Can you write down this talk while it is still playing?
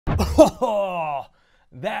Oh,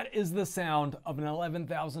 that is the sound of an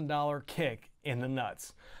 $11,000 kick in the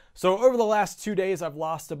nuts. So over the last 2 days, I've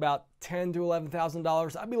lost about $10,000 to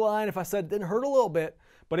 $11,000. I'd be lying if I said it didn't hurt a little bit,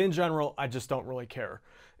 but in general, I just don't really care.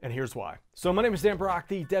 And here's why. So my name is Dan Brock,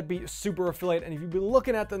 the Deadbeat Super Affiliate. And if you've been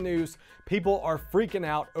looking at the news, people are freaking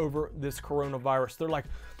out over this coronavirus. They're like,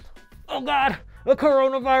 oh God, the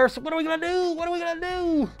coronavirus. What are we gonna do? What are we gonna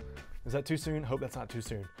do? Is that too soon? Hope that's not too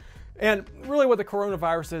soon. And really what the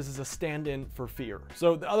coronavirus is a stand-in for fear.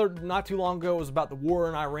 So not too long ago, it was about the war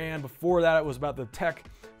in Iran. Before that, it was about the tech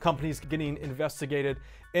companies getting investigated.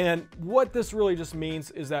 And what this really just means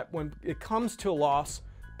is that when it comes to loss,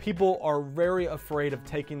 people are very afraid of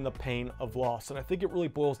taking the pain of loss. And I think it really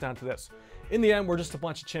boils down to this. In the end, we're just a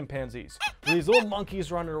bunch of chimpanzees. We're these little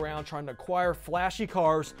monkeys running around trying to acquire flashy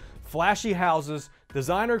cars, flashy houses,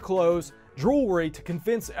 designer clothes, jewelry to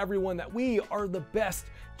convince everyone that we are the best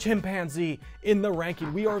chimpanzee in the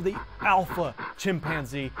ranking. We are the alpha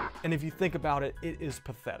chimpanzee. And if you think about it, it is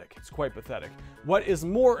pathetic. It's quite pathetic. What is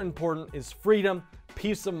more important is freedom,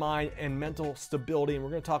 peace of mind, and mental stability. And we're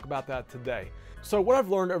going to talk about that today. So what I've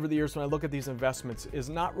learned over the years when I look at these investments is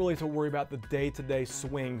not really to worry about the day-to-day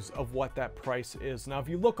swings of what that price is. Now, if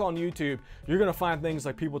you look on YouTube, you're going to find things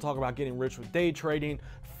like people talk about getting rich with day trading,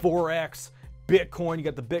 Forex, Bitcoin. You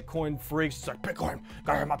got the Bitcoin freaks. It's like, Bitcoin,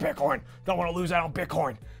 gotta have my Bitcoin. Don't want to lose out on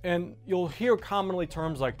Bitcoin. And you'll hear commonly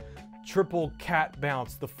terms like triple cat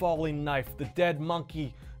bounce, the falling knife, the dead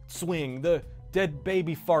monkey swing, the dead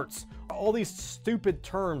baby farts. All these stupid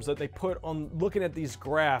terms that they put on looking at these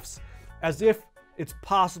graphs as if it's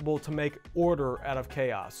possible to make order out of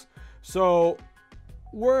chaos. So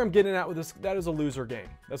where I'm getting at with this, that is a loser game.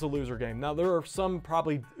 That's a loser game. Now, there are some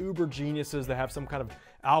probably uber geniuses that have some kind of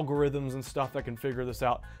algorithms and stuff that can figure this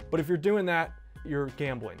out. But if you're doing that, you're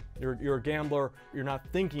gambling. You're a gambler. You're not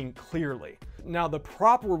thinking clearly. Now, the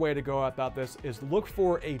proper way to go about this is look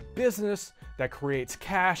for a business that creates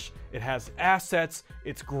cash. It has assets.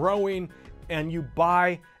 It's growing. And you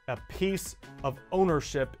buy a piece of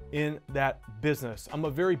ownership in that business. I'm a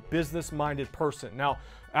very business-minded person. Now,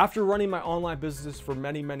 after running my online business for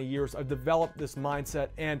many, many years, I've developed this mindset.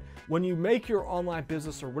 And when you make your online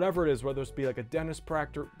business or whatever it is, whether it's be like a dentist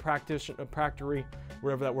practitioner, practory,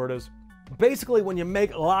 whatever that word is, basically when you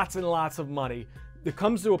make lots and lots of money, it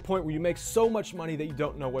comes to a point where you make so much money that you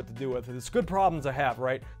don't know what to do with it. It's good problems to have,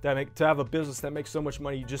 right? To have a business that makes so much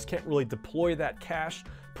money, you just can't really deploy that cash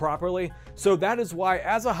properly. So that is why,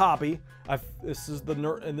 as a hobby, this is the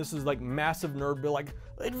nerd, and this is like massive nerd, but like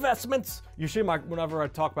investments. Usually, whenever I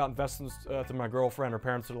talk about investments to my girlfriend, her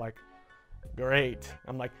parents are like, "Great."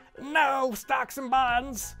 I'm like, "No, stocks and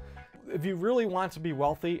bonds." If you really want to be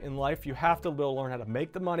wealthy in life, you have to learn how to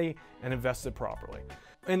make the money and invest it properly.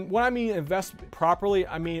 And when I mean invest properly,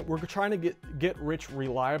 I mean we're trying to get rich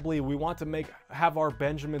reliably. We want to have our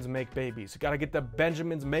Benjamins make babies. You got to get the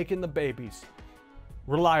Benjamins making the babies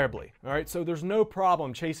reliably. All right, so there's no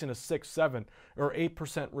problem chasing a 6, 7, or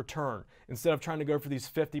 8% return instead of trying to go for these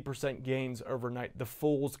 50% gains overnight. The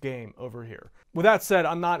fool's game over here. With that said,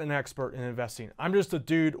 I'm not an expert in investing. I'm just a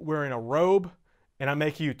dude wearing a robe, and I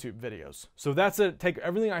make YouTube videos. So that's it. Take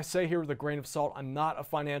everything I say here with a grain of salt. I'm not a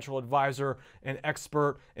financial advisor, an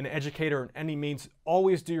expert, an educator in any means.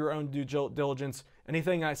 Always do your own due diligence.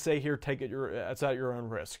 Anything I say here, take it it's at your own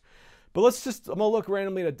risk. But I'm gonna look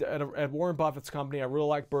randomly at Warren Buffett's company. I really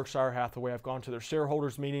like Berkshire Hathaway. I've gone to their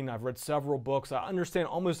shareholders meeting. I've read several books. I understand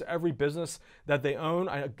almost every business that they own.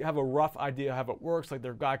 I have a rough idea how it works, like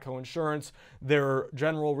their Geico Insurance, their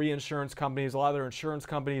general reinsurance companies, a lot of their insurance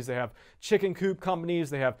companies. They have chicken coop companies.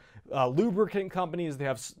 They have lubricant companies. They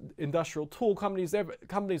have industrial tool companies. They have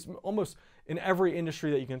companies almost in every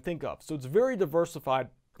industry that you can think of. So it's very diversified.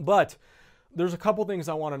 But there's a couple things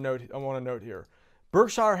I want to note here.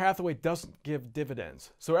 Berkshire Hathaway doesn't give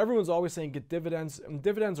dividends. So everyone's always saying get dividends, and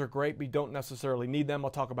dividends are great, but you don't necessarily need them.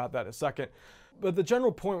 I'll talk about that in a second. But the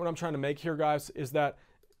general point what I'm trying to make here, guys, is that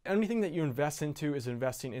anything that you invest into is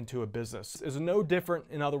investing into a business. It's no different,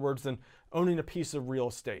 in other words, than owning a piece of real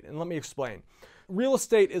estate. And let me explain. Real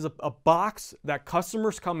estate is a box that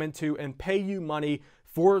customers come into and pay you money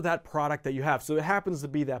for that product that you have. So it happens to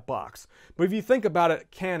be that box. But if you think about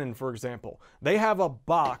it, Canon, for example, they have a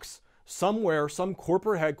box somewhere, some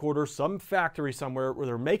corporate headquarters, some factory somewhere where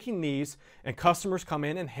they're making these, and customers come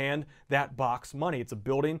in and hand that box money. It's a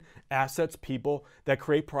building, assets, people that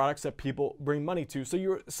create products that people bring money to. So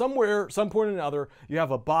you're somewhere, some point or another, you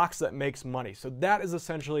have a box that makes money. So that is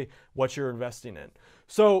essentially what you're investing in.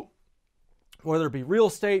 So whether it be real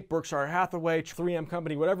estate, Berkshire Hathaway, 3M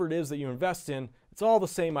company, whatever it is that you invest in, it's all the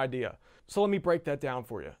same idea. So let me break that down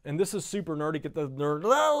for you. And this is super nerdy. Get the nerd,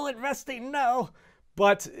 no, investing, no.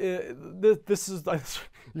 But this is,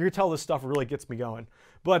 you can tell this stuff really gets me going.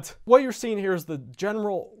 But what you're seeing here is the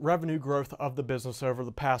general revenue growth of the business over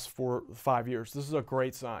the past 4 to 5 years. This is a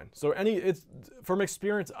great sign. So from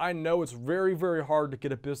experience, I know it's very, very hard to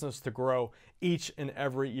get a business to grow each and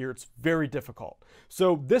every year. It's very difficult.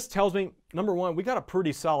 So this tells me, number one, we got a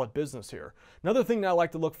pretty solid business here. Another thing that I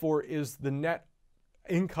like to look for is the net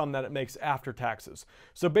income that it makes after taxes.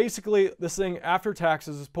 So basically, this thing after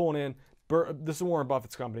taxes is pulling in, this is Warren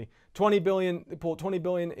Buffett's company, 20 billion, they pulled 20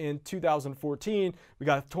 billion in 2014. We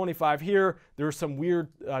got 25 here. There were some weird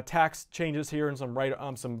tax changes here and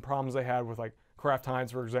some problems they had with like Kraft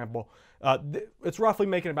Heinz, for example. It's roughly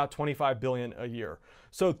making about 25 billion a year.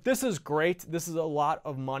 So this is great. This is a lot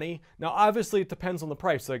of money. Now, obviously, it depends on the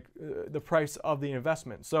price, like the price of the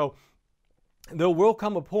investment. So there will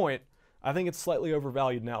come a point, I think it's slightly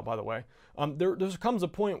overvalued now, by the way. There comes a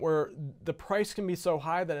point where the price can be so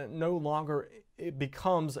high that it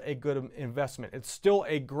becomes a good investment. It's still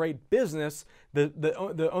a great business.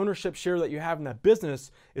 The ownership share that you have in that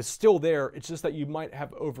business is still there. It's just that you might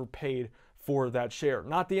have overpaid for that share.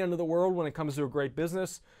 Not the end of the world when it comes to a great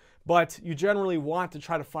business, but you generally want to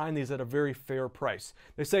try to find these at a very fair price.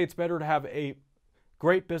 They say it's better to have a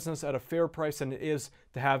great business at a fair price than it is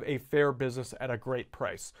to have a fair business at a great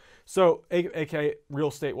price. So, aka real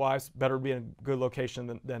estate wise, better be in a good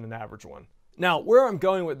location than an average one. Now, where I'm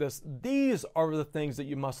going with this, these are the things that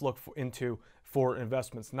you must look into for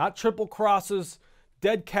investments. Not triple crosses,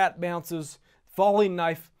 dead cat bounces, falling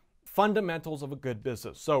knife, fundamentals of a good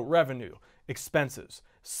business. So revenue, expenses,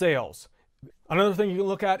 sales. Another thing you can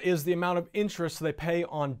look at is the amount of interest they pay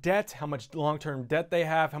on debt, how much long-term debt they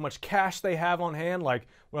have, how much cash they have on hand. Like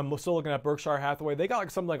when I'm still looking at Berkshire Hathaway, they got like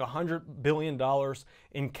something like $100 billion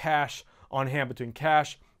in cash on hand between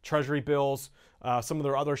cash, treasury bills, some of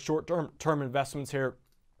their other short-term investments here.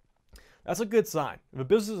 That's a good sign. If a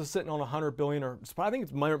business is sitting on $100 billion, or I think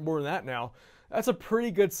it's more than that now, that's a pretty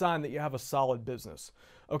good sign that you have a solid business.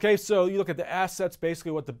 Okay, so you look at the assets,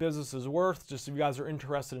 basically what the business is worth. Just if you guys are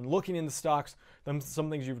interested in looking into stocks, then some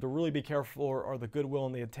things you have to really be careful for are the goodwill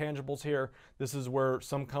and the intangibles here. This is where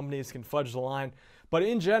some companies can fudge the line. But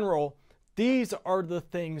in general, these are the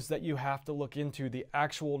things that you have to look into, the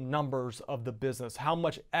actual numbers of the business, how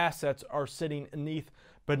much assets are sitting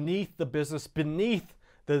beneath the business, beneath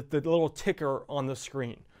the little ticker on the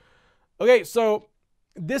screen. Okay, so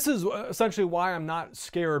this is essentially why I'm not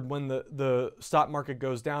scared when the stock market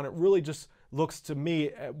goes down. It really just looks to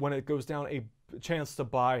me, when it goes down, a chance to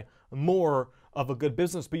buy more of a good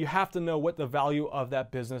business. But you have to know what the value of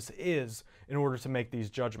that business is in order to make these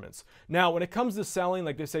judgments. Now, when it comes to selling,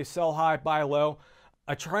 like they say, sell high, buy low.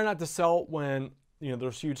 I try not to sell when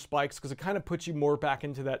there's huge spikes, because it kind of puts you more back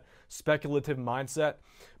into that speculative mindset.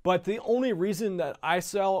 But the only reason that I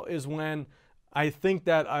sell is when I think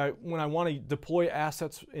that when I want to deploy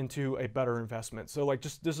assets into a better investment. So like,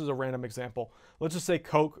 this is a random example. Let's just say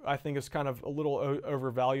Coke, I think, is kind of a little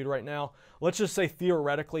overvalued right now. Let's just say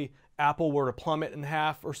theoretically Apple were to plummet in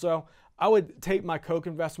half or so. I would take my Coke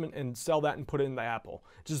investment and sell that and put it in the Apple.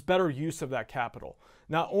 Just better use of that capital.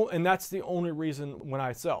 Now, and that's the only reason when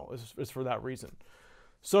I sell is for that reason.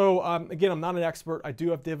 So again, I'm not an expert. I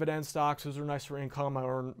do have dividend stocks. Those are nice for income. I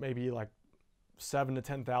earn maybe like $7,000 to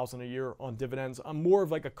 $10,000 a year on dividends. I'm more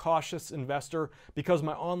of like a cautious investor because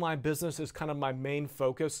my online business is kind of my main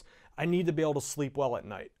focus. I need to be able to sleep well at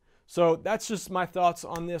night. So that's just my thoughts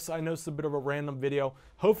on this. I know it's a bit of a random video.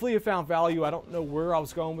 Hopefully you found value. I don't know where I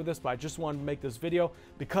was going with this, but I just wanted to make this video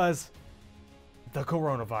because the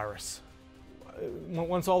coronavirus.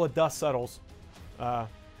 Once all the dust settles, I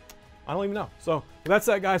don't even know. So that's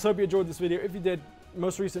that, guys. Hope you enjoyed this video. If you did,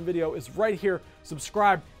 most recent video is right here.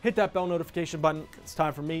 Subscribe, hit that bell notification button. It's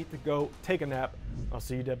time for me to go take a nap. I'll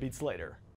see you deadbeats later.